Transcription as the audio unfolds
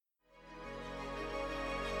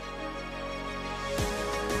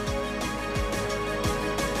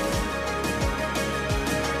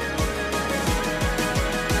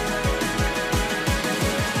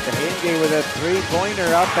with a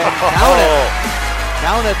three-pointer up and count it.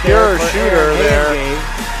 Count it there. Pure shooter there.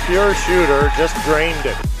 Pure shooter, just drained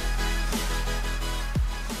it.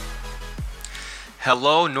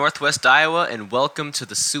 Hello, Northwest Iowa, and welcome to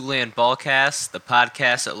the Siouxland Ballcast, the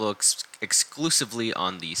podcast that looks exclusively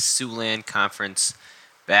on the Siouxland Conference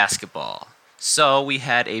basketball. So we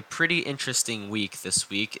had a pretty interesting week this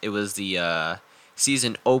week. It was the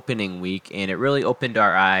season opening week, and it really opened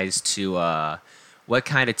our eyes to what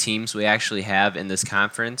kind of teams we actually have in this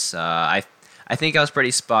conference. I think I was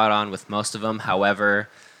pretty spot on with most of them. However,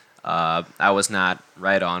 I was not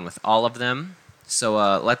right on with all of them.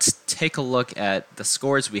 So let's take a look at the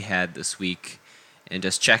scores we had this week and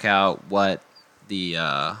just check out what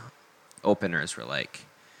the openers were like.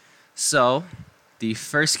 So the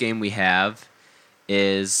first game we have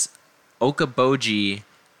is Okoboji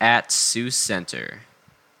at Sioux Center.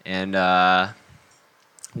 And,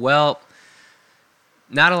 well,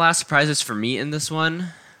 not a lot of surprises for me in this one.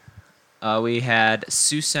 We had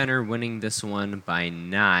Sioux Center winning this one by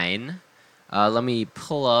 9. Let me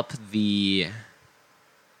pull up the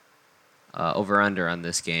over-under on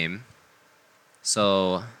this game.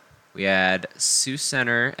 So we had Sioux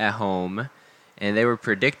Center at home, and they were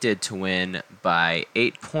predicted to win by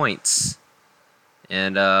 8 points.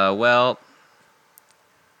 And, well,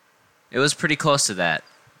 it was pretty close to that.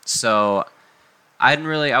 So I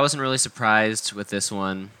wasn't really surprised with this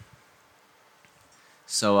one.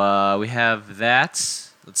 So we have that.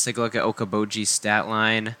 Let's take a look at Okoboji's stat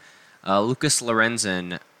line. Lucas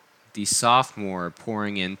Lorenzen, the sophomore,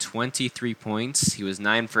 pouring in 23 points. He was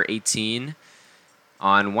 9 for 18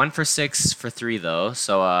 on 1 for 6 for 3, though.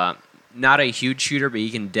 So not a huge shooter, but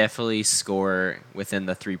he can definitely score within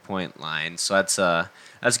the 3-point line. So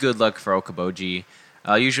that's good luck for Okoboji.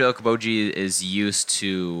 Usually Okoboji is used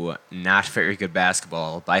to not very good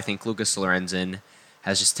basketball, but I think Lucas Lorenzen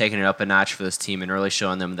has just taken it up a notch for this team and really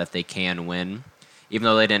showing them that they can win. Even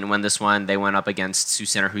though they didn't win this one, they went up against Sioux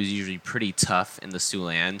Center, who's usually pretty tough in the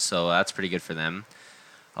Siouxland, so that's pretty good for them.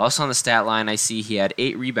 Also on the stat line, I see he had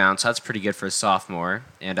 8 rebounds, so that's pretty good for a sophomore,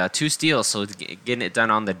 and 2 steals, so getting it done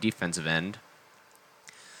on the defensive end.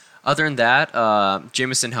 Other than that,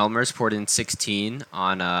 Jamison Helmers poured in 16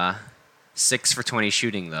 on 6 for 20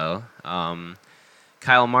 shooting, though.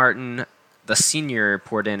 Kyle Martin, the senior,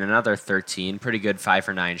 poured in another 13, pretty good 5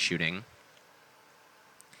 for 9 shooting.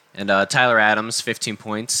 And Tyler Adams, 15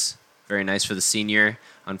 points. Very nice for the senior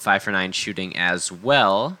on 5 for 9 shooting as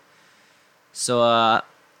well. So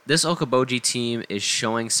this Okoboji team is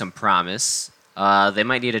showing some promise. They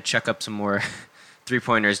might need to check up some more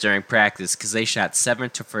three-pointers during practice because they shot 7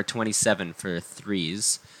 for 27 for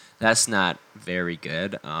threes. That's not very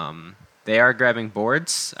good. They are grabbing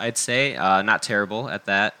boards, I'd say. Not terrible at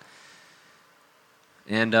that.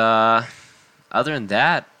 And other than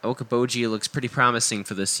that, Okoboji looks pretty promising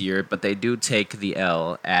for this year, but they do take the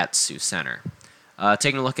L at Sioux Center.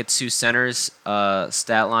 Taking a look at Sioux Center's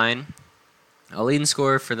stat line, a leading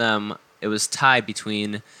scorer for them, it was tied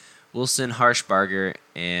between Wilson Harshbarger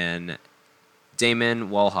and Damon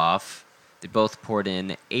Walhoff. They both poured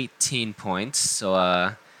in 18 points,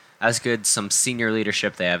 so that's good. Some senior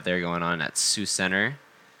leadership they have there going on at Sioux Center.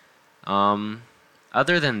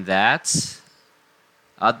 Other than that,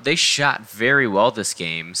 they shot very well this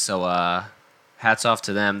game, so hats off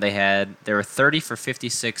to them. They were 30 for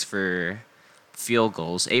 56 for field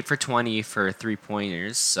goals, 8 for 20 for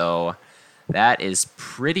three-pointers, so that is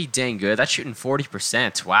pretty dang good. That's shooting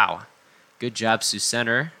 40%. Wow. Good job, Sioux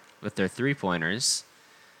Center, with their three-pointers.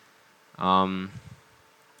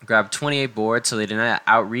 Grabbed 28 boards, so they did not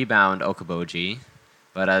out-rebound Okoboji,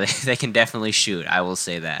 but they can definitely shoot, I will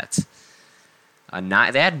say that.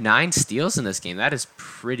 They had 9 steals in this game. That is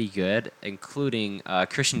pretty good, including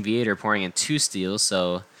Christian Viator pouring in 2 steals,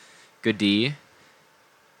 so good D.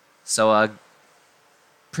 So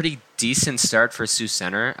pretty decent start for Sioux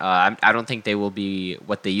Center. I don't think they will be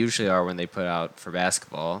what they usually are when they put out for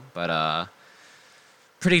basketball, but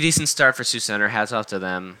pretty decent start for Sioux Center. Hats off to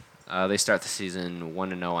them. They start the season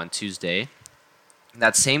 1-0 on Tuesday.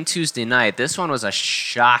 That same Tuesday night, this one was a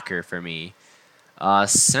shocker for me.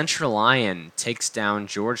 Central Lyon takes down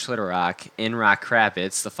George Little Rock in Rock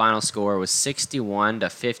Rapids. The final score was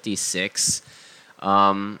 61-56.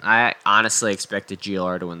 I honestly expected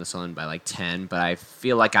GLR to win this one by like 10, but I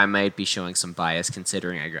feel like I might be showing some bias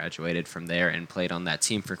considering I graduated from there and played on that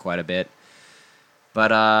team for quite a bit.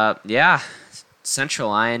 But yeah, Central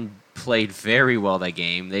Lyon played very well that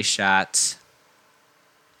game. They shot,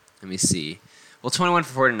 let me see, well, 21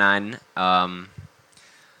 for 49.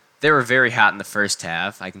 They were very hot in the first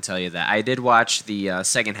half, I can tell you that. I did watch the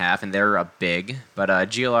second half, and they were up big, but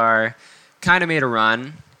GLR kind of made a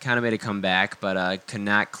run, kind of made a comeback, but could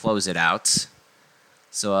not close it out.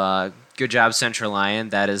 So good job, Central Lyon.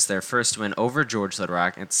 That is their first win over George Little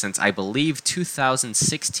Rock since, I believe,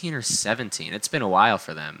 2016 or 17. It's been a while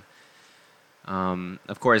for them.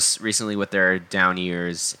 Of course, recently with their down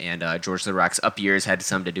years and George Little Rock's up years had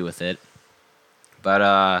something to do with it.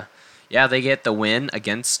 But, yeah, they get the win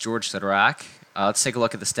against George Little Rock. Let's take a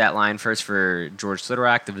look at the stat line first for George Little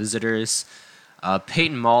Rock, the visitors.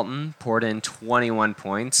 Peyton Malton poured in 21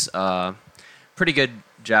 points. Pretty good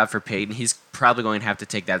job for Peyton. He's probably going to have to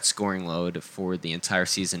take that scoring load for the entire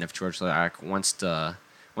season if George Little Rock wants a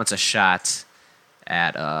shot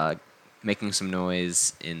at making some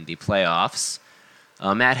noise in the playoffs.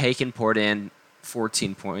 Matt Haken poured in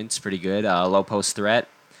 14 points, pretty good. Low post threat.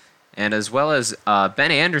 And as well as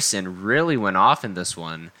Ben Anderson really went off in this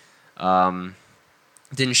one.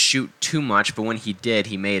 Didn't shoot too much, but when he did,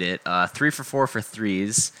 he made it. 3 for 4 for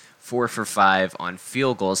threes, 4 for 5 on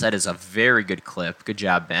field goals. That is a very good clip. Good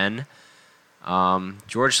job, Ben.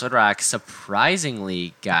 George Little Rock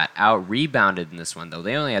surprisingly got out-rebounded in this one, though.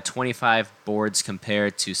 They only had 25 boards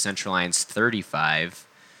compared to Central Lyon's 35.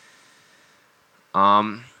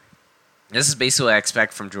 This is basically what I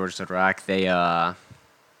expect from George Little Rock. Their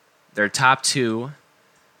top two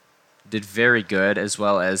did very good, as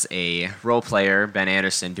well as a role player, Ben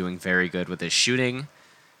Anderson, doing very good with his shooting.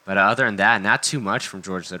 But other than that, not too much from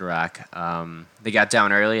George Little Rock. They got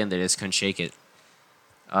down early, and they just couldn't shake it.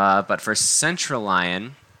 But for Central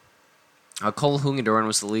Lyon, Cole Hungendorn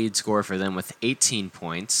was the lead scorer for them with 18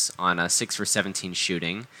 points on a 6 for 17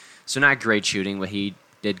 shooting. So not great shooting, but he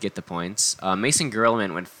did get the points. Mason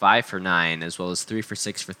Gerlman went 5 for 9, as well as 3 for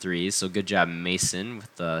 6 for threes. So good job, Mason,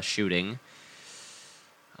 with the shooting.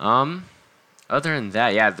 Other than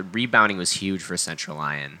that, yeah, the rebounding was huge for Central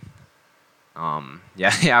Lyon.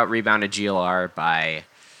 They out-rebounded GLR by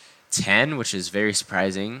 10, which is very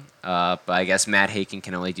surprising. But I guess Matt Haken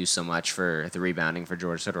can only do so much for the rebounding for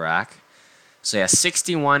George Little Rock. So yeah,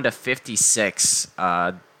 61 to 56.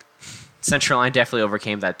 Central Lyon definitely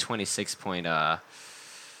overcame that 26-point.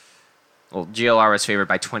 GLR was favored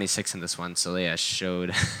by 26 in this one, so yeah,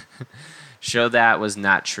 showed that was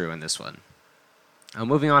not true in this one.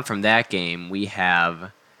 Moving on from that game, we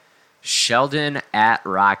have Sheldon at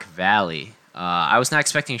Rock Valley. I was not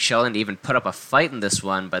expecting Sheldon to even put up a fight in this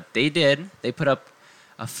one, but they did. They put up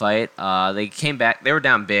a fight. They came back. They were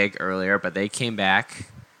down big earlier, but they came back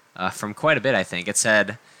from quite a bit, I think. It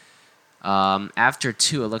said after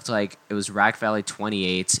 2, it looked like it was Rock Valley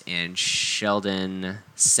 28 and Sheldon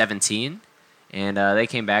 17. And they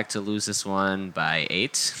came back to lose this one by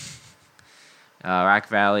 8. Rock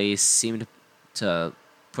Valley seemed to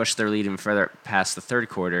push their lead even further past the third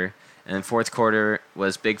quarter. And then fourth quarter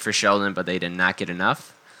was big for Sheldon, but they did not get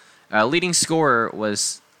enough. Leading scorer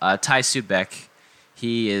was Ty Sudbeck.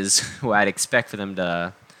 He is who I'd expect for them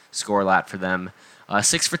to score a lot for them.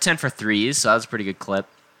 6 for 10 for threes, so that was a pretty good clip.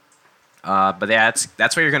 But yeah,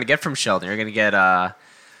 that's what you're going to get from Sheldon. You're going to get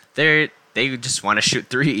they just want to shoot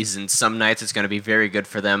threes, and some nights it's going to be very good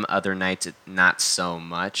for them. Other nights, not so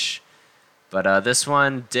much. But this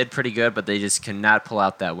one did pretty good, but they just could not pull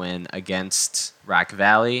out that win against Rock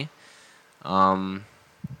Valley.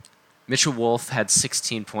 Mitchell Wolf had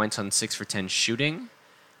 16 points on 6 for 10 shooting.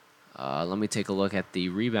 Let me take a look at the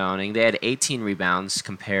rebounding. They had 18 rebounds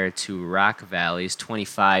compared to Rock Valley's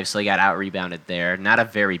 25, so they got out-rebounded there. Not a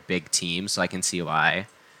very big team, so I can see why.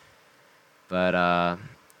 But,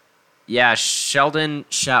 yeah, Sheldon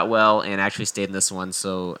shot well and actually stayed in this one,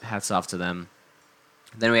 so hats off to them.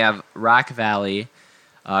 Then we have Rock Valley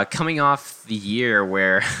coming off the year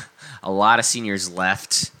where a lot of seniors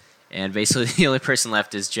left, and basically the only person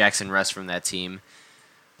left is Jackson Russ from that team.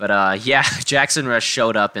 But, yeah, Jackson Russ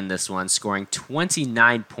showed up in this one, scoring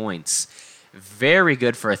 29 points. Very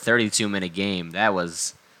good for a 32-minute game. That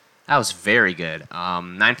was very good.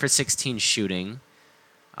 9 for 16 shooting.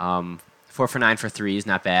 4 for 9 for threes,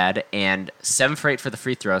 not bad. And 7 for 8 for the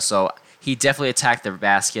free throw. So he definitely attacked the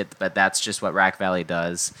basket, but that's just what Rock Valley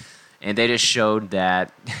does. And they just showed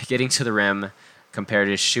that getting to the rim compared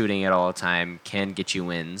to shooting it all the time can get you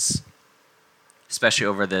wins, especially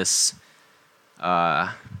over this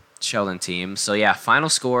Sheldon team. So, yeah, final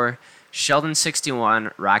score, Sheldon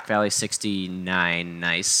 61, Rock Valley 69.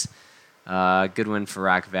 Nice. Good win for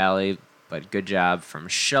Rock Valley, but good job from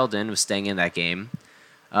Sheldon with staying in that game.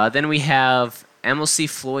 Then we have MLC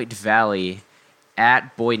Floyd Valley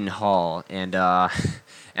at Boyden Hall. And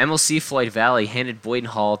MLC Floyd Valley handed Boyden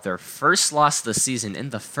Hall their first loss of the season in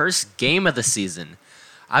the first game of the season.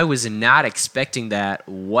 I was not expecting that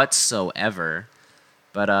whatsoever.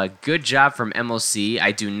 But good job from MLC.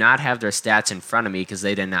 I do not have their stats in front of me because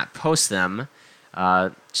they did not post them.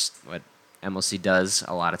 Just what MLC does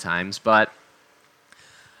a lot of times. But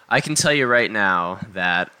I can tell you right now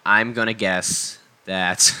that I'm going to guess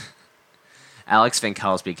that Alex Van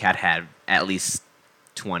Kalsbeek had at least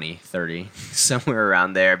 20, 30, somewhere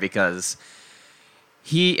around there, because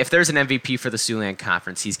if there's an MVP for the Siouxland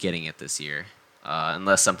Conference, he's getting it this year,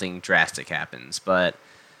 unless something drastic happens. But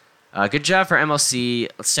good job for MLC.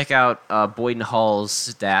 Let's check out Boyden Hall's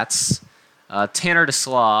stats. Tanner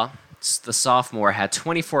DeSlaw, the sophomore, had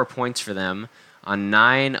 24 points for them on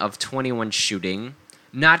 9 of 21 shooting.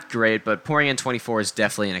 Not great, but pouring in 24 is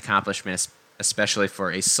definitely an accomplishment, especially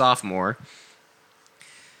for a sophomore.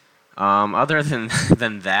 Other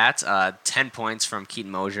than that, 10 points from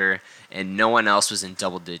Keaton Mosier, and no one else was in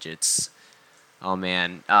double digits. Oh,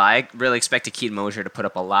 man. I really expected Keaton Mosier to put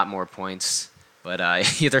up a lot more points, but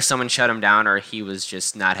either someone shut him down or he was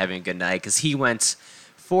just not having a good night, because he went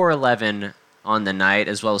 4-11 on the night,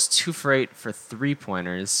 as well as 2 for 8 for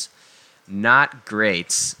three-pointers. Not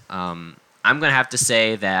great. I'm going to have to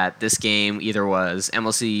say that this game either was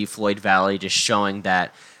MLC Floyd Valley just showing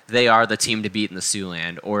that they are the team to beat in the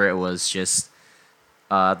Siouxland, or it was just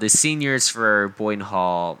the seniors for Boyden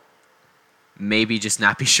Hall maybe just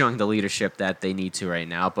not be showing the leadership that they need to right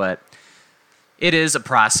now. But it is a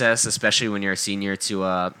process, especially when you're a senior,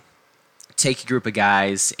 to take a group of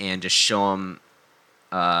guys and just show them,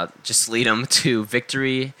 just lead them to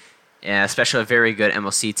victory, and especially a very good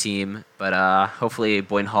MLC team. But hopefully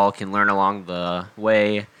Boyden Hall can learn along the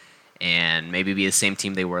way and maybe be the same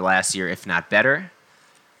team they were last year, if not better.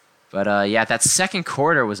 But yeah, that second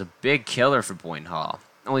quarter was a big killer for Boyden Hall.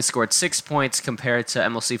 Only scored 6 points compared to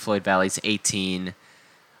MLC Floyd Valley's 18.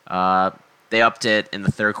 They upped it in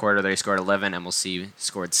the third quarter. They scored 11. MLC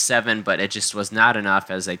scored 7, but it just was not enough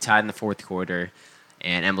as they tied in the fourth quarter,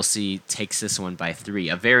 and MLC takes this one by 3.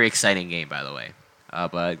 A very exciting game, by the way.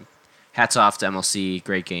 But hats off to MLC.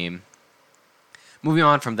 Great game. Moving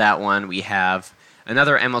on from that one, we have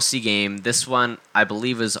another MLC game. This one, I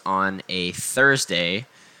believe, is on a Thursday.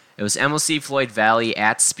 It was MLC Floyd Valley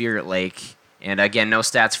at Spirit Lake. And again, no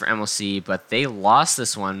stats for MLC, but they lost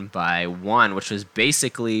this one by 1, which was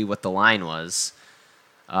basically what the line was.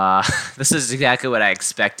 This is exactly what I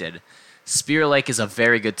expected. Spirit Lake is a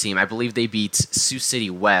very good team. I believe they beat Sioux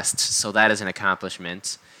City West, so that is an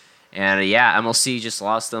accomplishment. And yeah, MLC just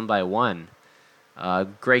lost them by 1.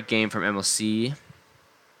 Great game from MLC.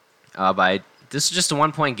 This is just a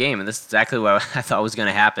 1-point game, and this is exactly what I thought was going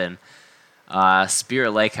to happen.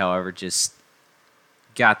 Spirit Lake, however, just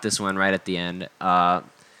got this one right at the end.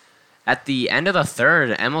 At the end of the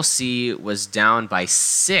third, MLC was down by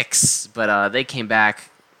 6, but they came back,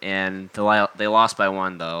 and they lost by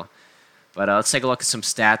 1, though. But let's take a look at some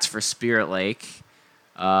stats for Spirit Lake.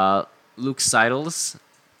 Luke Seidels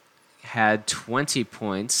had 20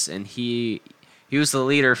 points, and he was the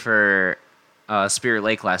leader for Spirit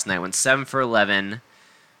Lake last night. Went 7 for 11,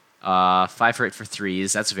 5 for 8 for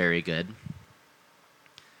threes. That's very good.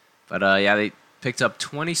 But yeah, they picked up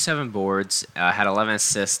 27 boards, had 11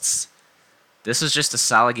 assists. This was just a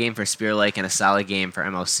solid game for Spirit Lake and a solid game for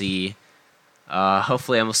MLC.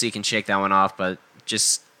 Hopefully MLC can shake that one off, but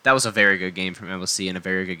just that was a very good game from MLC and a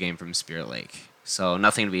very good game from Spirit Lake. So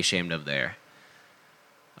nothing to be ashamed of there.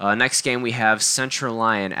 Next game we have Central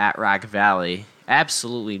Lyon at Rock Valley.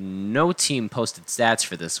 Absolutely no team posted stats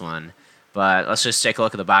for this one, but let's just take a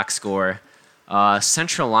look at the box score.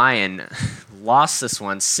 Central Lyon lost this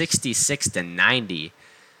one 66-90.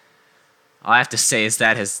 All I have to say is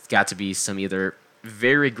that has got to be some either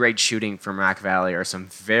very great shooting from Rock Valley or some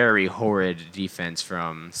very horrid defense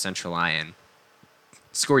from Central Lyon.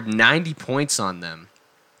 Scored 90 points on them.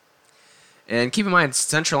 And keep in mind,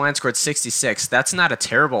 Central Lyon scored 66. That's not a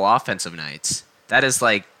terrible offensive night. That is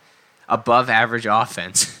like above average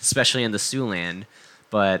offense, especially in the Siouxland.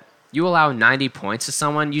 But you allow 90 points to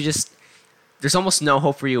someone, there's almost no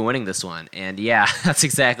hope for you winning this one. And yeah, that's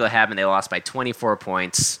exactly what happened. They lost by 24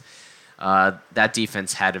 points. That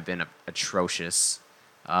defense had to have been atrocious.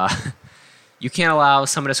 You can't allow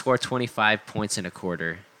someone to score 25 points in a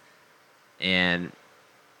quarter. And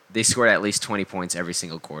they scored at least 20 points every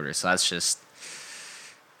single quarter. So that's just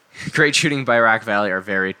great shooting by Rock Valley or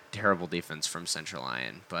very terrible defense from Central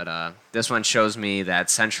Lyon. But this one shows me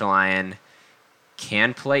that Central Lyon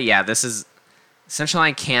can play. Yeah, Central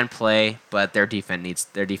Lyon can play, but their defense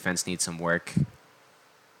needs some work.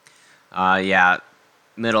 Yeah,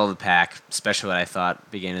 middle of the pack, especially what I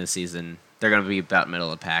thought beginning of the season. They're going to be about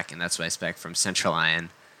middle of the pack, and that's what I expect from Central Lyon.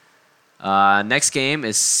 Next game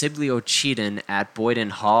is Sibley Ocheyedan at Boyden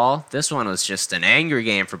Hall. This one was just an angry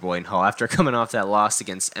game for Boyden Hall after coming off that loss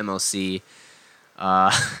against MLC.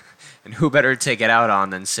 And who better to take it out on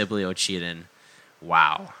than Sibley Ocheyedan?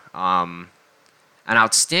 Wow. An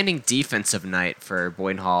outstanding defensive night for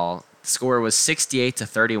Boyden Hall. The score was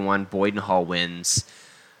 68-31. Boyden Hall wins.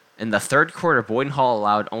 In the third quarter, Boyden Hall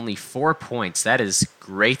allowed only 4 points. That is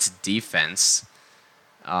great defense.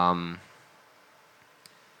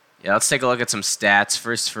 Let's take a look at some stats.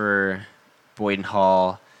 First for Boyden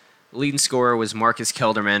Hall. Leading scorer was Marcus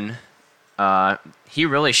Kelderman. He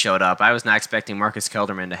really showed up. I was not expecting Marcus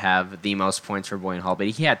Kelderman to have the most points for Boyden Hall, but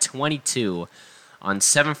he had 22 on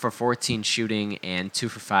 7 for 14 shooting and 2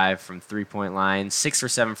 for 5 from three-point line, 6 for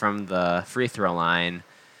 7 from the free throw line,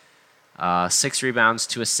 6 rebounds,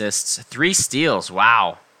 2 assists, 3 steals.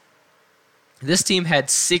 Wow. This team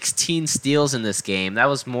had 16 steals in this game. That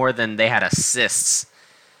was more than they had assists.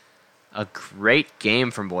 A great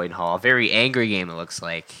game from Boyden Hall. A very angry game, it looks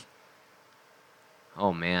like.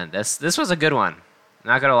 Oh, man. This was a good one.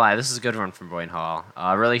 Not going to lie. This is a good one from Boyden Hall.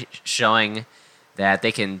 Really showing that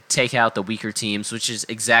they can take out the weaker teams, which is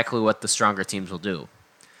exactly what the stronger teams will do.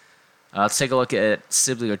 Let's take a look at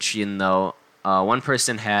Sibley Ochin, though. One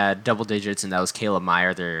person had double digits, and that was Caleb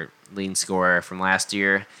Meyer, their leading scorer from last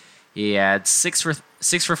year. He had 6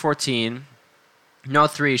 for 14, no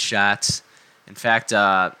 3 shots. In fact,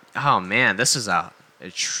 this is a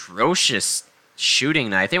atrocious shooting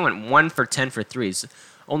night. They went 1 for 10 for threes.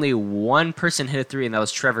 Only one person hit a 3, and that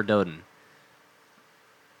was Trevor Doden.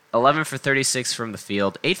 11 for 36 from the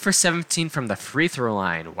field, 8 for 17 from the free throw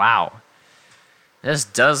line. Wow. This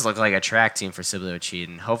does look like a track team for Sibley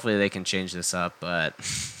Ochin. Hopefully they can change this up, but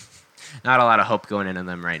not a lot of hope going into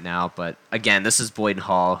them right now. But again, this is Boyden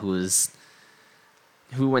Hall, who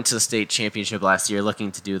went to the state championship last year,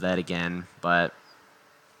 looking to do that again. But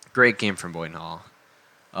great game from Boyden Hall.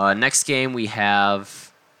 Next game we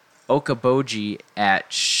have Okoboji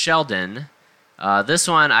at Sheldon. This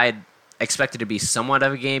one I expected to be somewhat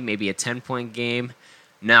of a game, maybe a 10-point game.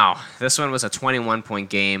 No, this one was a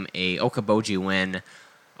 21-point game, a Okoboji win.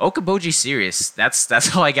 Okoboji serious.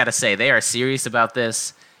 That's all I got to say. They are serious about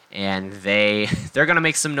this, and they're going to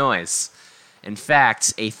make some noise. In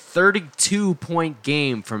fact, a 32-point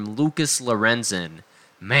game from Lucas Lorenzen.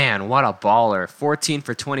 Man, what a baller. 14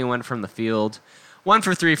 for 21 from the field, 1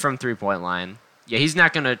 for 3 from three-point line. Yeah, he's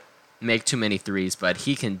not going to make too many threes, but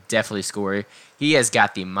he can definitely score. He has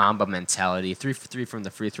got the Mamba mentality. 3 for 3 from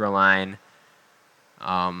the free throw line.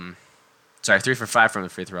 3 for 5 from the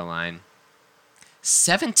free throw line.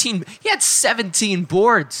 He had 17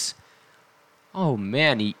 boards. Oh,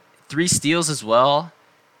 man. 3 steals as well.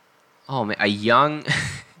 Oh, man.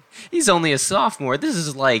 He's only a sophomore. This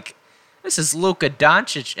is Luka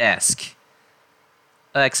Doncic-esque.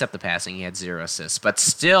 Except the passing. He had 0 assists. But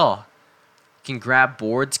still, can grab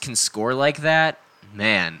boards, can score like that.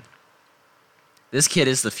 Man. This kid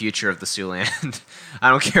is the future of the Siouxland. I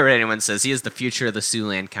don't care what anyone says. He is the future of the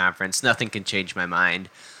Siouxland Conference. Nothing can change my mind.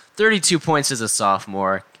 32 points as a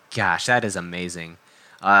sophomore. Gosh, that is amazing.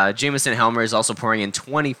 Jamison Helmer is also pouring in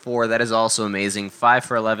 24. That is also amazing. 5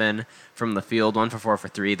 for 11 from the field, 1 for 4 for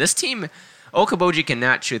 3. This team, Okoboji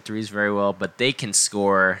cannot shoot threes very well, but they can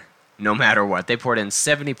score no matter what. They poured in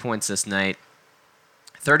 70 points this night,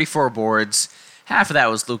 34 boards. Half of that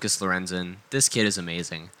was Lucas Lorenzen. This kid is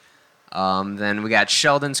amazing. Then we got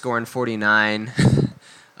Sheldon scoring 49.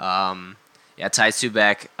 Ty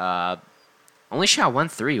Subak only shot 1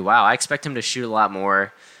 3. Wow, I expect him to shoot a lot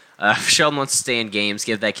more. If Sheldon wants to stay in games,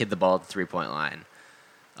 give that kid the ball at the three-point line.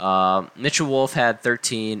 Mitchell Wolf had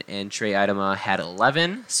 13, and Trey Idema had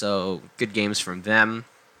 11, so good games from them.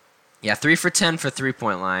 Yeah, 3 for 10 for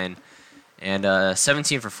three-point line, and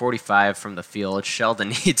 17 for 45 from the field. Sheldon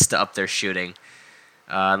needs to up their shooting.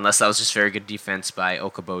 Unless that was just very good defense by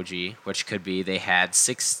Okoboji, which could be. They had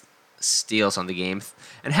 6 steals on the game,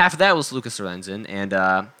 and half of that was Lucas Lorenzen, and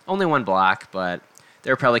only 1 block, but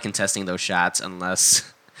they were probably contesting those shots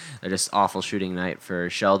unless they're just awful shooting night for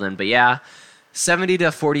Sheldon. But yeah,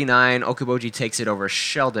 70-49, Okoboji takes it over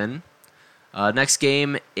Sheldon. Next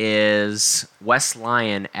game is West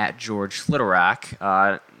Lyon at George Little Rock.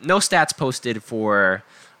 No stats posted for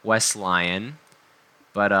West Lyon,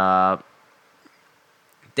 but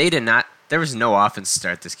they did not. There was no offense to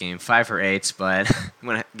start this game. 5 for 8, but I'm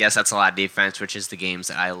going to guess that's a lot of defense, which is the games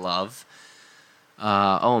that I love.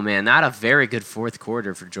 Not a very good fourth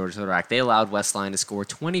quarter for George Little Rock. They allowed West Lyon to score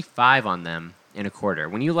 25 on them in a quarter.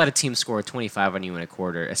 When you let a team score 25 on you in a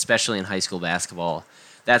quarter, especially in high school basketball,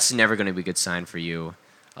 that's never going to be a good sign for you.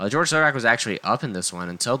 George Little Rock was actually up in this one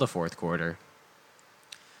until the fourth quarter.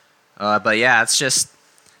 But yeah, it's just...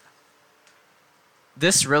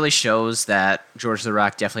 This really shows that George Little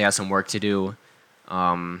Rock definitely has some work to do.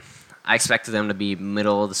 I expected them to be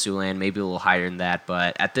middle of the Siouxland, maybe a little higher than that,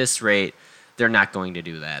 but at this rate, they're not going to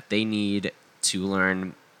do that. They need to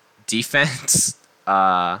learn defense.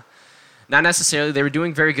 Not necessarily. They were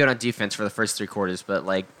doing very good on defense for the first 3 quarters, but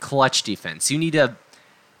like clutch defense.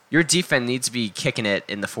 Your defense needs to be kicking it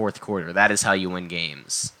in the fourth quarter. That is how you win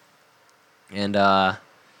games. And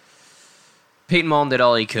Peyton Mullen did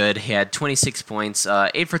all he could. He had 26 points,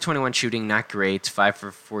 8 for 21 shooting, not great. 5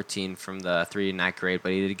 for 14 from the 3, not great,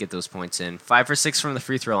 but he did get those points in. 5 for 6 from the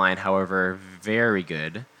free throw line, however, very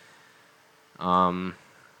good.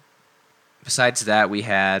 Besides that, we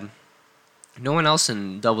had no one else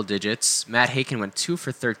in double digits. Matt Haken went 2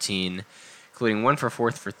 for 13, including 1 for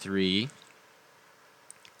 4 for 3.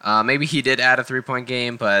 Maybe he did add a 3-point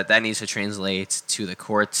game, but that needs to translate to the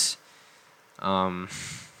court.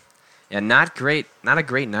 Yeah, not great. Not a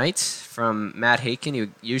great night from Matt Haken.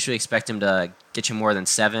 You usually expect him to get you more than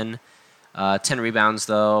 7. 10 rebounds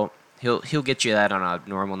though. He'll get you that on a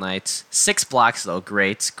normal night. 6 blocks though.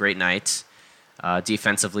 Great night.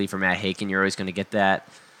 Defensively for Matt Haken, you're always going to get that.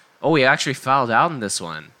 Oh, he actually fouled out in this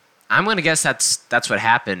one. I'm going to guess that's what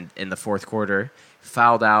happened in the fourth quarter.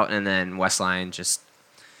 Fouled out, and then Westline just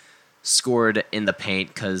scored in the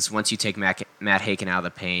paint, because once you take Matt Haken out of the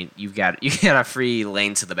paint, you got a free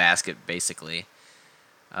lane to the basket, basically.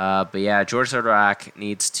 But yeah, George Little Rock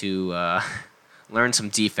needs to learn some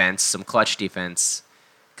defense, some clutch defense,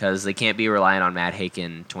 because they can't be relying on Matt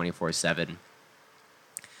Haken 24/7.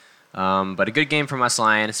 But a good game from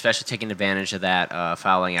Westline, especially taking advantage of that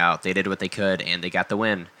fouling out. They did what they could, and they got the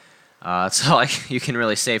win. That's all you can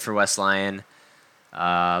really say for Westline.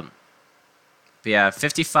 But yeah,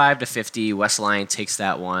 55-50, Westline takes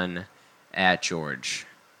that one at George.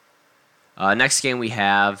 Next game we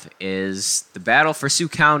have is the battle for Sioux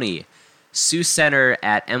County. Sioux Center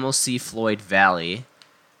at MLC Floyd Valley.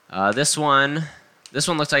 This one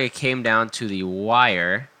looks like it came down to the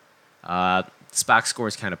wire. This box score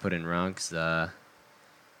is kind of put in wrong, because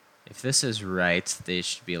if this is right, they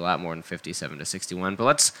should be a lot more than 57-61.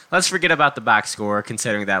 But let's forget about the box score,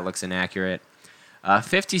 considering that looks inaccurate.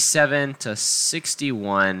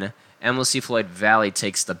 57-61, MLC Floyd Valley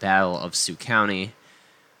takes the battle of Sioux County.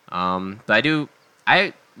 But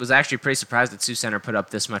I was actually pretty surprised that Sioux Center put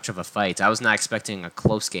up this much of a fight. I was not expecting a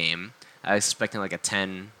close game. I was expecting like a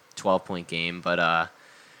 10, 12-point game. But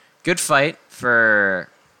good fight for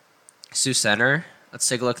Sioux Center. Let's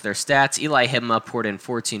take a look at their stats. Eli Hibma poured in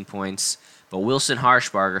 14 points, but Wilson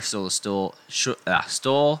Harshbarger stole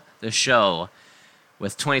the show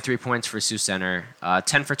with 23 points for Sioux Center.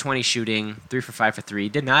 10 for 20 shooting, 3 for 5 for 3.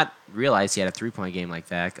 Did not realize he had a 3-point game like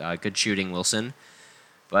that. Good shooting, Wilson.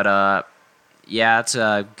 But yeah, it's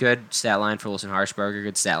a good stat line for Wilson Harshbarger,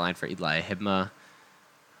 good stat line for Eli Hibma.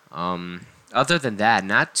 Other than that,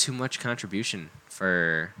 not too much contribution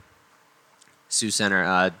for Sioux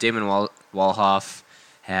Center. Damon Walhoff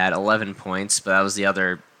had 11 points, but that was the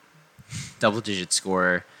other double-digit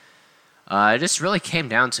scorer. It just really came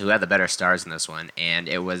down to who had the better stars in this one, and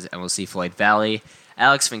it was MLC Floyd Valley.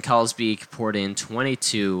 Alex Van Kalsbeek poured in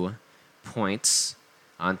 22 points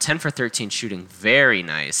on 10 for 13 shooting. Very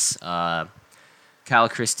nice. Kyle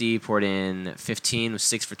Christie poured in 15 with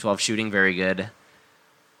 6 for 12 shooting. Very good.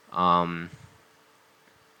 Other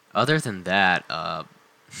than that,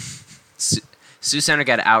 Sioux Center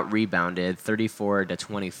got out-rebounded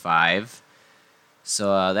 34-25.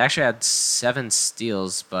 So they actually had 7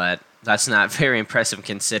 steals, but that's not very impressive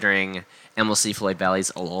considering MLC Floyd Valley's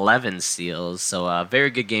 11 steals. So a very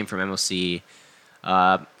good game from MLC.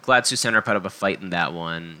 Glad Sioux Center put up a fight in that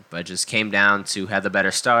one, but just came down to had the better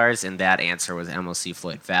stars, and that answer was MLC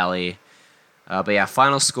Floyd Valley. But yeah,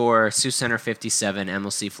 final score, Sioux Center 57,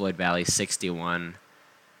 MLC Floyd Valley 61.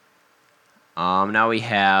 Now we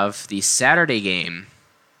have the Saturday game.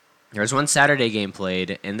 There's one Saturday game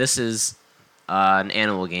played, and this is an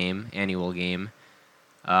annual game.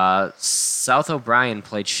 South O'Brien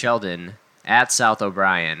played Sheldon at South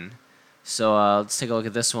O'Brien. So let's take a look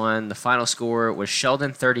at this one. The final score was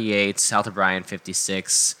Sheldon 38, South O'Brien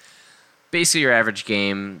 56. Basically your average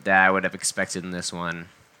game that I would have expected in this one.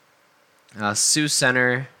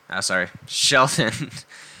 Sheldon.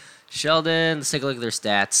 Sheldon, let's take a look at their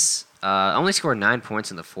stats. Only scored 9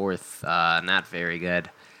 points in the fourth. Not very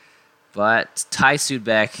good. But Ty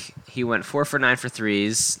Sudbeck, he went 4 for 9 for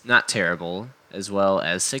threes. Not terrible. As well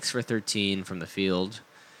as 6 for 13 from the field.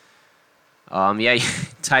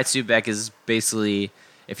 Ty Sudbeck is basically,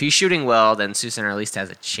 if he's shooting well, then Sioux Center at least has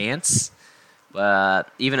a chance. But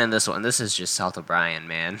even in this one, this is just South O'Brien,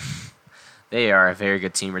 man. They are a very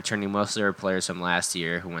good team, returning most of their players from last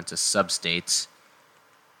year who went to sub-states.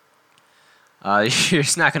 You're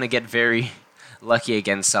just not going to get very lucky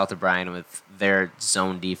against South O'Brien with their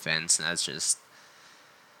zone defense. And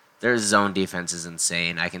Their zone defense is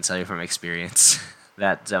insane. I can tell you from experience.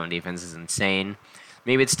 That zone defense is insane.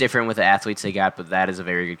 Maybe it's different with the athletes they got, but that is a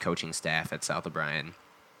very good coaching staff at South O'Brien.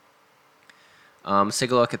 Let's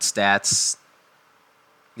take a look at stats.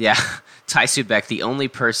 Yeah, Ty Sudbeck, the only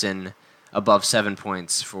person above 7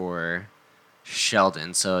 points for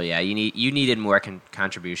Sheldon. So yeah, you needed more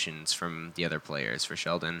contributions from the other players for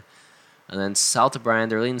Sheldon. And then South O'Brien,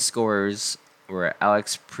 their leading scorers were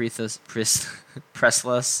Alex Pressless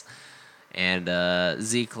and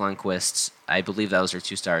Zeke Lundquist. I believe that was their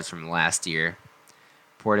 2 stars from last year.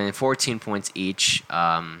 Poured in 14 points each.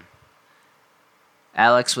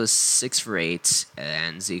 Alex was 6 for 8,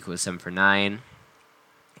 and Zeke was 7 for 9.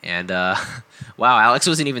 And wow, Alex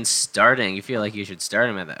wasn't even starting. You feel like you should start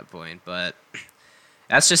him at that point, but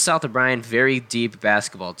that's just South O'Brien, very deep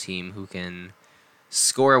basketball team who can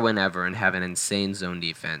score whenever and have an insane zone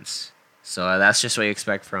defense. So that's just what you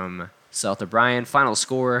expect from South O'Brien. Final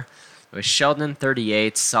score was Sheldon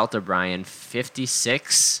 38, South O'Brien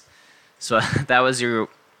 56. So that was your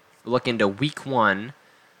look into week 1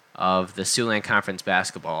 of the Siouxland Conference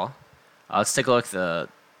basketball. Let's take a look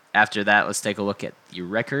after that. Let's take a look at the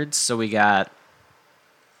records. So we got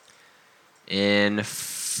in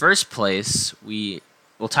first place,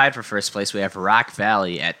 tied for first place. We have Rock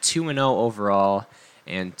Valley at 2-0 overall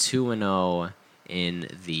and 2-0 in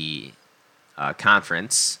the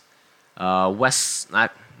conference.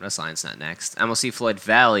 Westline's not next. MLC Floyd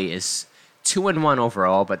Valley is 2-1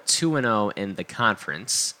 overall, but 2-0 in the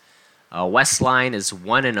conference. Westline is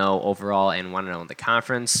 1-0 overall and 1-0 in the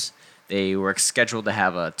conference. They were scheduled to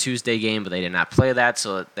have a Tuesday game, but they did not play that,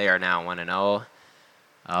 so they are now 1-0.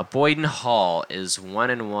 Boyden Hall is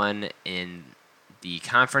 1-1 in the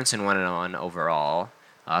conference and 1-1 overall.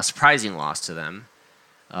 Surprising loss to them.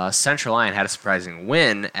 Central Lyon had a surprising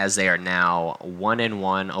win, as they are now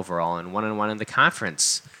 1-1 overall and 1-1 in the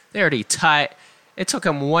conference. They already tied. It took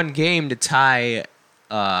them 1 game to tie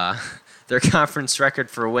their conference record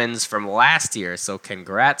for wins from last year. So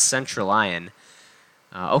congrats, Central Lyon.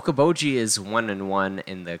 Okoboji is 1-1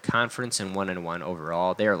 in the conference and 1-1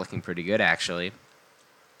 overall. They are looking pretty good, actually.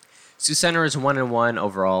 Sioux Center is 1-1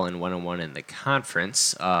 overall and 1-1 in the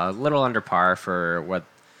conference. A little under par for what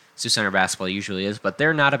Sioux Center basketball usually is, but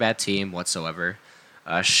they're not a bad team whatsoever.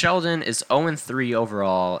 Sheldon is 0-3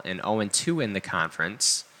 overall and 0-2 in the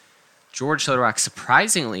conference. George Little Rock,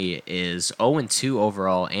 surprisingly, is 0-2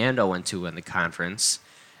 overall and 0-2 in the conference.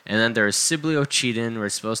 And then there's Sibley Cheaton. We're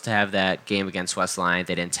supposed to have that game against Westline.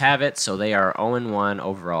 They didn't have it, so they are 0-1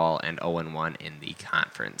 overall and 0-1 in the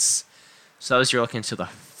conference. So as you're looking to the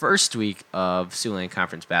first week of Siouxland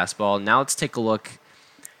Conference basketball, now let's take a look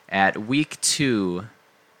at week 2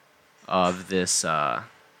 of this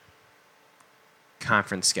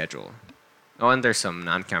conference schedule. Oh, and there's some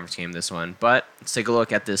non-conference game this one, but let's take a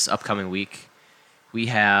look at this upcoming week. We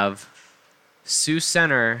have Sioux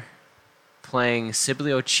Center playing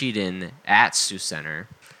Sibley Cheaton at Sioux Center.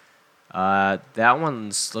 That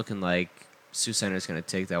one's looking like Sioux Center is going to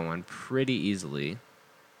take that one pretty easily.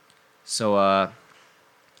 So,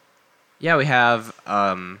 yeah, we have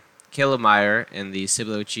Caleb Meyer and the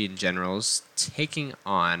Sibley Cheaton Generals taking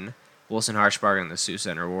on Wilson Harshbarger and the Sioux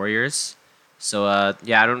Center Warriors. So,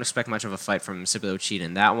 yeah, I don't expect much of a fight from Sibley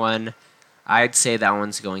Cheaton. That one, I'd say that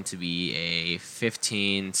one's going to be a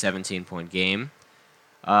 15, 17-point game.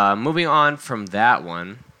 Moving on from that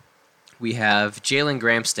one, we have Jalen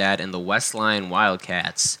Gramstad and the Westline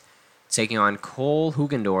Wildcats taking on Cole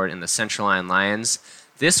Hugendorf and the Central Lyon Lions.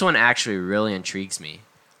 This one actually really intrigues me.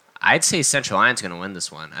 I'd say Central Lyon's going to win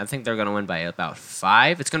this one. I think they're going to win by about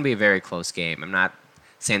 5. It's going to be a very close game. I'm not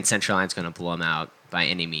saying Central Lyon's going to blow them out by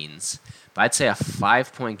any means. But I'd say a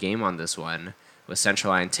 5-point game on this one with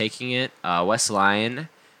Central Lyon taking it. West Lyon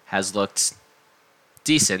has looked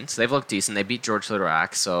decent. They've looked decent. They beat George Little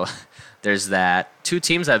Rock, so there's that. 2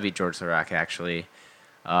 teams that beat George Little Rock, actually.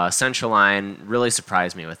 Central Lyon really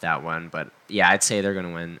surprised me with that one. But, yeah, I'd say they're going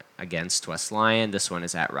to win against West Lyon. This one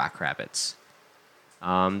is at Rock Rapids.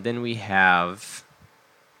 Then we have,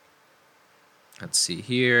 let's see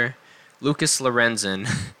here, Lucas Lorenzen.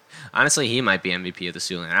 Honestly, he might be MVP of the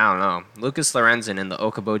Siouxland. I don't know. Lucas Lorenzen and the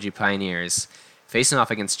Okoboji Pioneers facing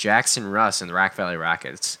off against Jackson Russ and the Rock Valley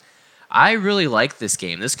Rockets. I really like this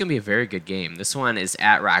game. This is going to be a very good game. This one is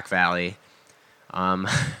at Rock Valley.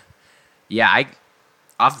 Yeah,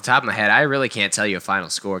 off the top of my head, I really can't tell you a final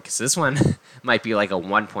score because this one might be like a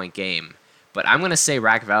 1-point game. But I'm going to say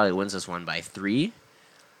Rock Valley wins this one by 3.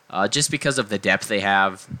 Just because of the depth they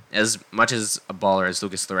have. As much as a baller as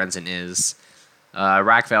Lucas Lorenzen is,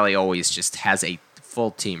 Rock Valley always just has a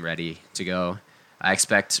full team ready to go. I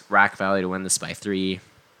expect Rock Valley to win this by 3.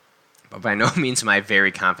 but by no means am I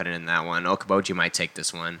very confident in that one. Okoboji might take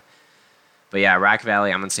this one. But yeah, Rock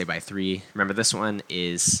Valley, I'm going to say by 3. Remember, this one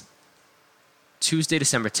is Tuesday,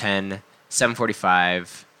 December 10,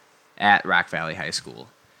 7:45 at Rock Valley High School.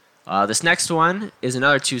 This next one is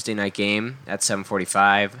another Tuesday night game at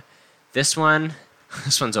 7:45. This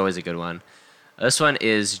one's always a good one. This one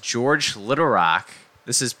is George Little Rock.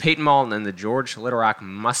 This is Peyton Malton and the George Little Rock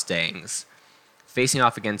Mustangs facing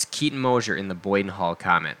off against Keaton Mosier in the Boyden Hall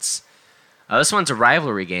Comets. This one's a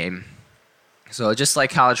rivalry game. So just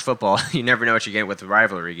like college football, you never know what you get with the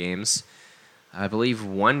rivalry games. I believe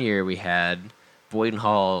one year we had Boyden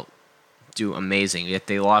Hall do amazing, yet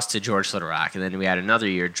they lost to George Little Rock. And then we had another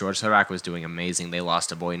year, George Little Rock was doing amazing. They lost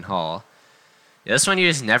to Boyden Hall. Yeah, this one you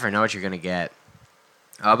just never know what you're going to get.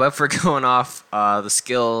 But for going off the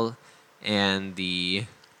skill and the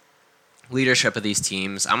leadership of these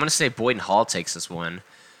teams, I'm going to say Boyden Hall takes this one.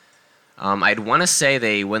 I'd want to say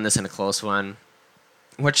they win this in a close one,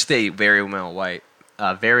 which they very well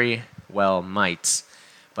might.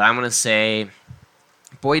 But I'm going to say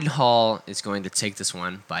Boyden Hall is going to take this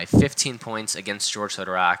one by 15 points against George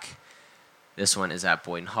Little Rock. This one is at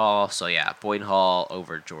Boyden Hall. So, yeah, Boyden Hall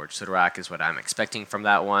over George Little Rock is what I'm expecting from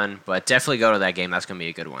that one. But definitely go to that game. That's going to be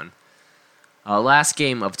a good one. Last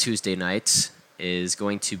game of Tuesday night is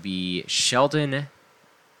going to be Sheldon.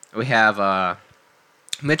 We have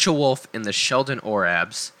Mitchell Wolf in the Sheldon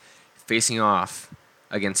Orabs facing off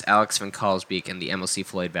against Alex Van Kalsbeek and the MLC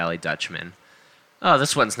Floyd Valley Dutchmen. Oh,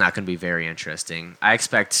 this one's not going to be very interesting. I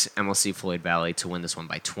expect MLC Floyd Valley to win this one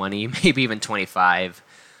by 20, maybe even 25.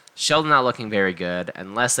 Sheldon not looking very good,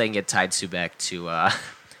 unless they can get Tide Subeck to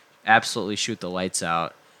absolutely shoot the lights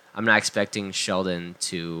out. I'm not expecting Sheldon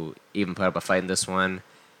to even put up a fight in this one,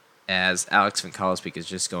 as Alex Van Kalsbeek is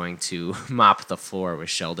just going to mop the floor with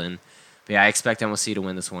Sheldon. But yeah, I expect MLC to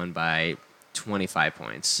win this one by 25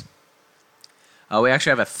 points. We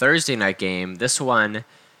actually have a Thursday night game. This one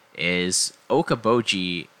is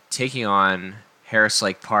Okoboji taking on Harris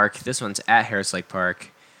Lake Park. This one's at Harris Lake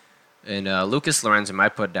Park. And Lucas Lorenzen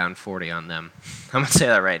might put down 40 on them. I'm going to say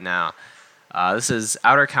that right now. This is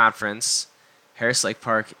outer conference. Harris Lake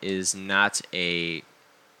Park is not a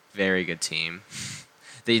very good team.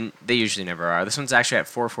 They usually never are. This one's actually at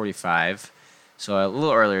 4:45, so a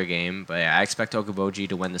little earlier game. But yeah, I expect Okoboji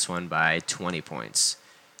to win this one by 20 points.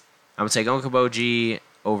 I'm going to take Okoboji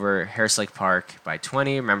over Harris Lake Park by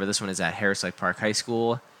 20. Remember, this one is at Harris Lake Park High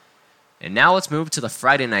School. And now let's move to the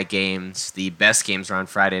Friday night games. The best games are on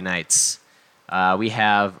Friday nights. We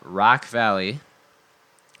have Rock Valley.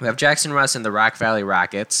 We have Jackson Russ and the Rock Valley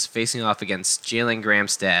Rockets facing off against Jalen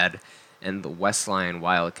Gramstad and the West Lyon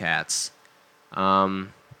Wildcats. I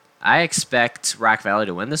expect Rock Valley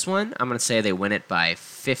to win this one. I'm going to say they win it by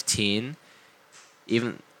 15.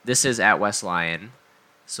 This is at West Lyon.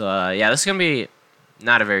 So, yeah, this is going to be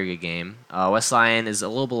not a very good game. West Lyon is a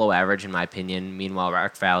little below average, in my opinion. Meanwhile,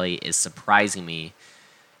 Rock Valley is surprising me.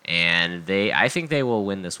 And I think they will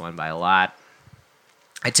win this one by a lot.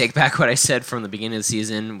 I take back what I said from the beginning of the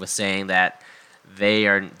season with saying that they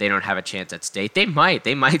don't have a chance at state. They might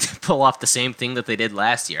pull off the same thing that they did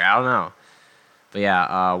last year. I don't know. But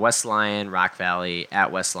yeah, West Lyon, Rock Valley,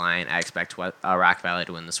 at West Lyon. I expect Rock Valley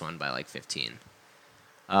to win this one by like 15.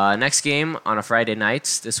 Next game on a Friday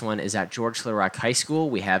night. This one is at George Little Rock High School.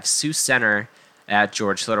 We have Sioux Center at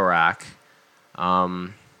George Little Rock.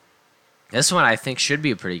 This one I think should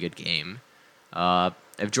be a pretty good game.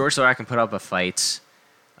 If George Little Rock can put up a fight,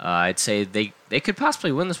 I'd say they could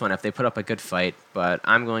possibly win this one if they put up a good fight. But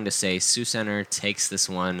I'm going to say Sioux Center takes this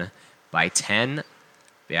one by 10.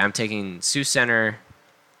 Yeah, I'm taking Sioux Center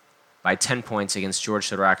by 10 points against George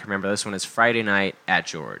Little Rock. Remember, this one is Friday night at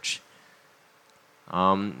George.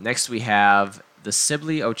 Next, we have the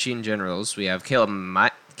Sibley Ochin Generals. We have Caleb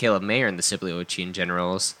Mayer and the Sibley Ochin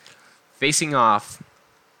Generals facing off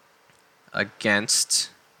against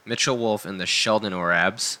Mitchell Wolf and the Sheldon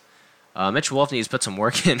Orabs. Mitchell Wolf needs to put some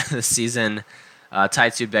work in this season.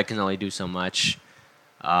 Tide Subeck can only do so much.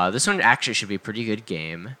 This one actually should be a pretty good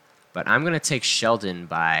game, but I'm going to take Sheldon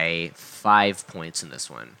by 5 points in this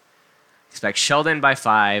one. Expect Sheldon by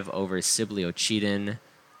 5 over Sibley Ochin.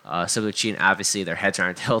 Sibley Ochin, obviously, their heads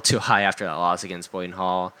aren't held too high after that loss against Boyden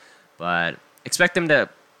Hall, but expect them to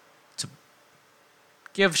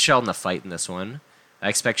give Sheldon a fight in this one. I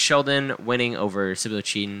expect Sheldon winning over Sibley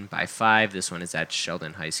Ochin by 5. This one is at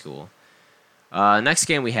Sheldon High School. Next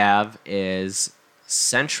game we have is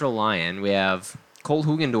Central Lyon. We have Cole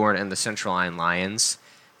Hugendorn and the Central Lyon Lions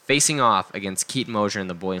facing off against Keaton Mosier and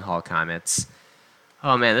the Boyden Hall Comets.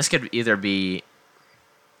 Oh, man, this could either be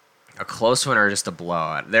a close one or just a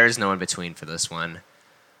blowout. There's no in between for this one.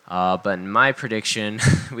 But in my prediction,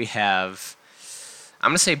 we have, I'm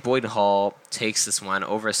going to say Boyden Hall takes this one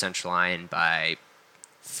over Central Lyon by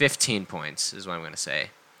 15 points is what I'm going to say.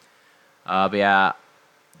 But yeah,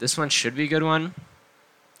 this one should be a good one.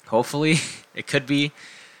 Hopefully, it could be.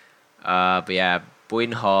 But yeah,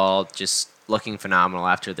 Boyden Hall just looking phenomenal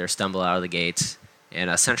after their stumble out of the gate.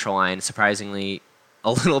 And Central Lyon, surprisingly,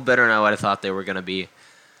 a little better than what I thought they were going to be.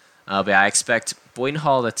 But yeah, I expect Boyden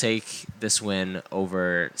Hall to take this win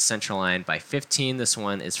over Central Lyon by 15. This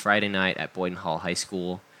one is Friday night at Boyden Hall High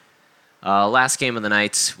School. Last game of the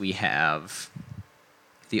night, we have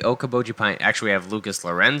the Okoboji Pioneers. Actually, we have Lucas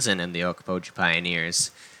Lorenzen and the Okoboji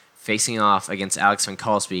Pioneers facing off against Alex Van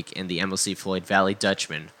Kalsbeek and the MLC Floyd Valley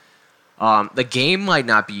Dutchman. The game might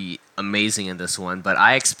not be amazing in this one, but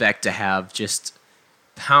I expect to have just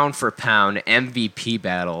pound for pound MVP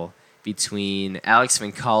battle between Alex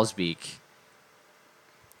Van Kalsbeek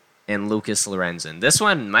and Lucas Lorenzen. This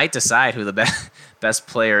one might decide who the best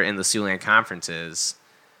player in the Siouxland Conference is.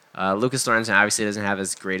 Lucas Lorenzen obviously doesn't have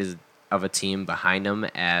as great of a team behind him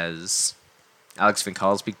as Alex Van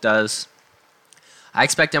Kalsbeek does. I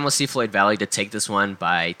expect MLC Floyd Valley to take this one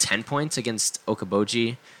by 10 points against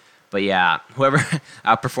Okoboji. But yeah, whoever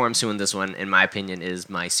outperforms who in this one, in my opinion, is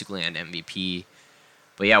my Siouxland MVP.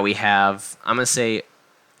 But yeah, we have, I'm going to say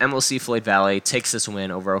MLC Floyd Valley takes this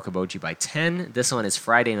win over Okoboji by 10. This one is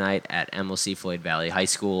Friday night at MLC Floyd Valley High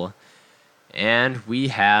School. And we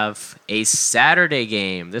have a Saturday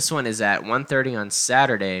game. This one is at 1:30 on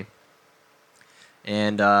Saturday.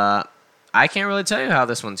 And I can't really tell you how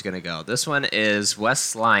this one's going to go. This one is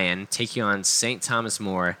West Lyon taking on St. Thomas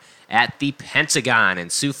More at the Pentagon in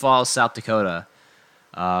Sioux Falls, South Dakota.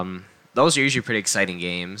 Those are usually pretty exciting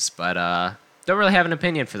games, but don't really have an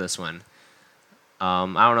opinion for this one. I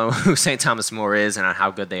don't know who St. Thomas More is and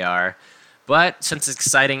how good they are. But since it's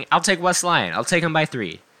exciting, I'll take West Lyon. I'll take them by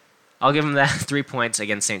 3. I'll give them that 3 points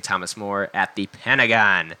against St. Thomas More at the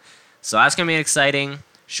Pentagon. So that's going to be exciting.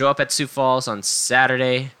 Show up at Sioux Falls on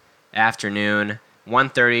Saturday afternoon,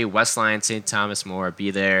 1:30, West Lyon, St. Thomas More. Be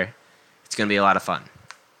there. It's going to be a lot of fun.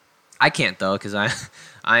 I can't, though, because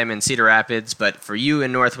I am in Cedar Rapids. But for you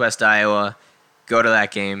in Northwest Iowa, go to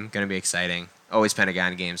that game. Going to be exciting. Always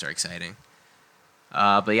Pentagon games are exciting.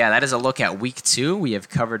 But yeah, that is a look at Week 2. We have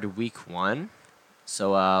covered Week 1.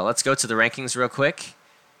 So let's go to the rankings real quick.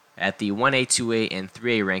 At the 1A, 2A, and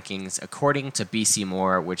 3A rankings, according to BC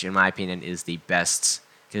Moore, which in my opinion is the best,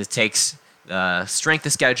 because it takes the strength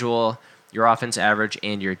of schedule, your offensive average,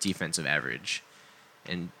 and your defensive average,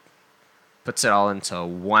 and puts it all into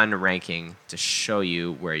one ranking to show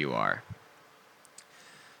you where you are.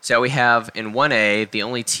 So we have in 1A, the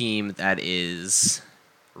only team that is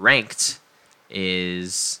ranked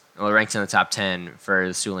ranked in the top 10 for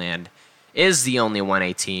Siouxland is the only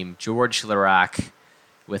 1A team, George Larac,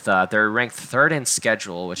 with they're ranked 3rd in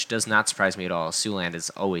schedule, which does not surprise me at all. Siouxland is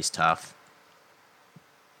always tough.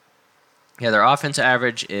 Yeah, their offensive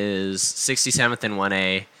average is 67th in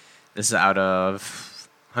 1A. This is out of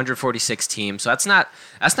 146 teams, so that's not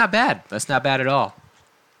bad. That's not bad at all.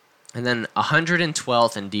 And then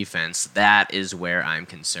 112th in defense. That is where I'm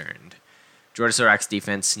concerned. George Larac's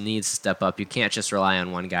defense needs to step up. You can't just rely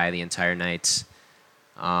on one guy the entire night.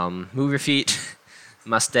 Move your feet,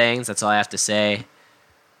 Mustangs. That's all I have to say.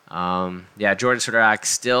 Yeah, George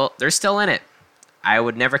Larac they're still in it. I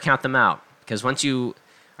would never count them out, because once you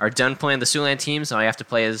are done playing the Siouxland teams, all you have to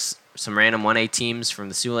play is some random 1A teams from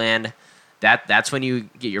the Siouxland. That's when you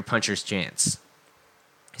get your puncher's chance.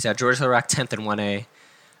 So George Larac 10th in 1A.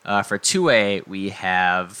 For 2A, we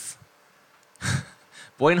have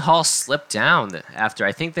Boyden Hall slipped down after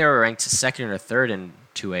I think they were ranked 2nd or 3rd in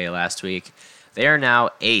 2A last week. They are now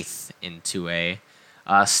 8th in 2A.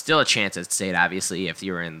 Still a chance at state, obviously. If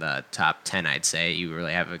you were in the top 10, I'd say you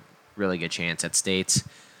really have a really good chance at state.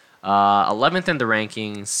 11th in the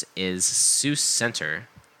rankings is Sioux Center.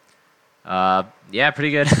 Yeah,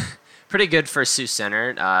 pretty good. Pretty good for Sioux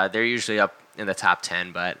Center. They're usually up in the top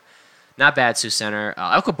 10, but not bad, Sioux Center.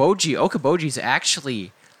 Okoboji is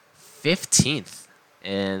actually 15th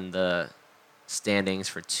in the standings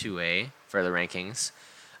for 2A for the rankings.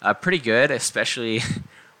 Pretty good, especially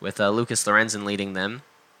with Lucas Lorenzen leading them.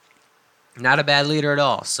 Not a bad leader at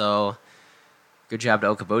all, so good job to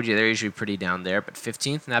Okoboji. They're usually pretty down there, but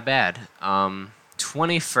 15th, not bad.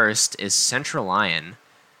 21st is Central Lyon.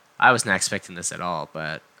 I was not expecting this at all,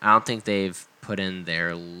 but I don't think they've put in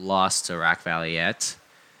their loss to Rock Valley yet.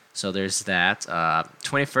 So there's that.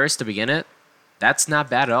 21st to begin it. That's not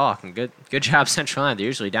bad at all. Good job, Central Lyon. They're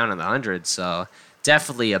usually down in the hundreds, so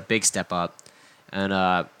definitely a big step up.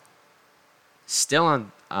 And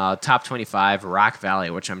still top 25, Rock Valley,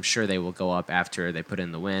 which I'm sure they will go up after they put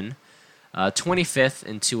in the win. 25th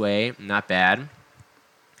in 2A, not bad.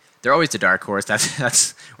 They're always the dark horse.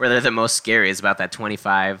 That's where they're the most scary, is about that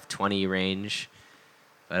 25, 20 range.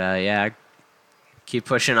 But yeah, keep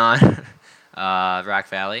pushing on, Rock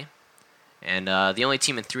Valley. And the only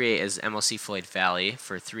team in 3A is MLC Floyd Valley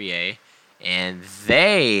for 3A. And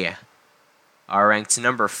they are ranked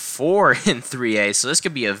number 4 in 3A. So this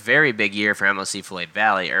could be a very big year for MLC Floyd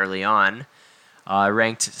Valley early on.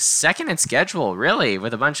 Ranked second in schedule, really,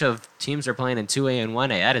 with a bunch of teams are playing in 2A and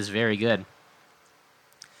 1A. That is very good.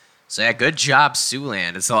 So yeah, good job,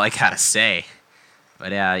 Siouxland. That's all I gotta say.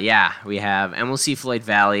 But yeah, we have MLC Floyd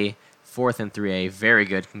Valley, 4th in 3A. Very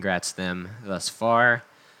good. Congrats to them thus far.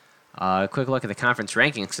 A quick look at the conference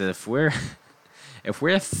rankings. If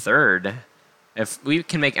we're third, if we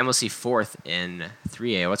can make MLC 4th in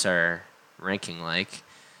 3A, what's our ranking like?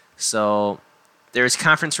 So there's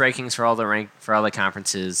conference rankings for all the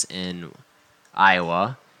conferences in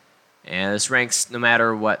Iowa, and this ranks no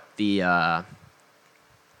matter what the 1A,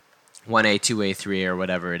 2A, 3A, or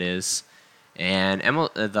whatever it is. And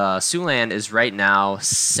the Siouxland is right now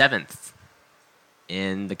 7th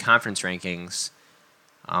in the conference rankings.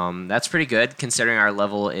 That's pretty good considering our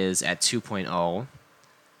level is at 2.0.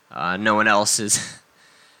 No one else is.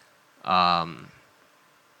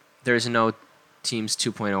 There's no teams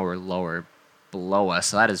 2.0 or lower below us,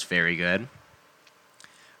 so that is very good.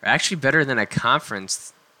 We're actually better than a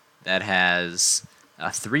conference that has a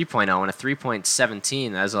 3.0 and a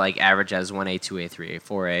 3.17 as like average as 1A, 2A, 3A,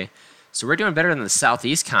 4A. So we're doing better than the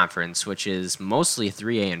Southeast Conference, which is mostly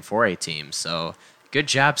 3A and 4A teams. So good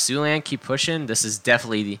job, Siouxland. Keep pushing. This is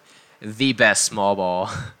definitely the best small ball.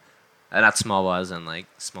 Not small ball as in like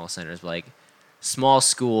small centers, but like small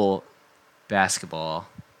school basketball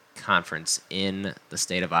conference in the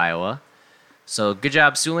state of Iowa. So good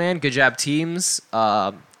job, Siouxland. Good job, teams.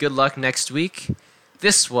 Good luck next week.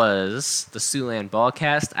 This was the Siouxland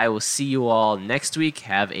Ballcast. I will see you all next week.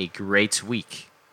 Have a great week.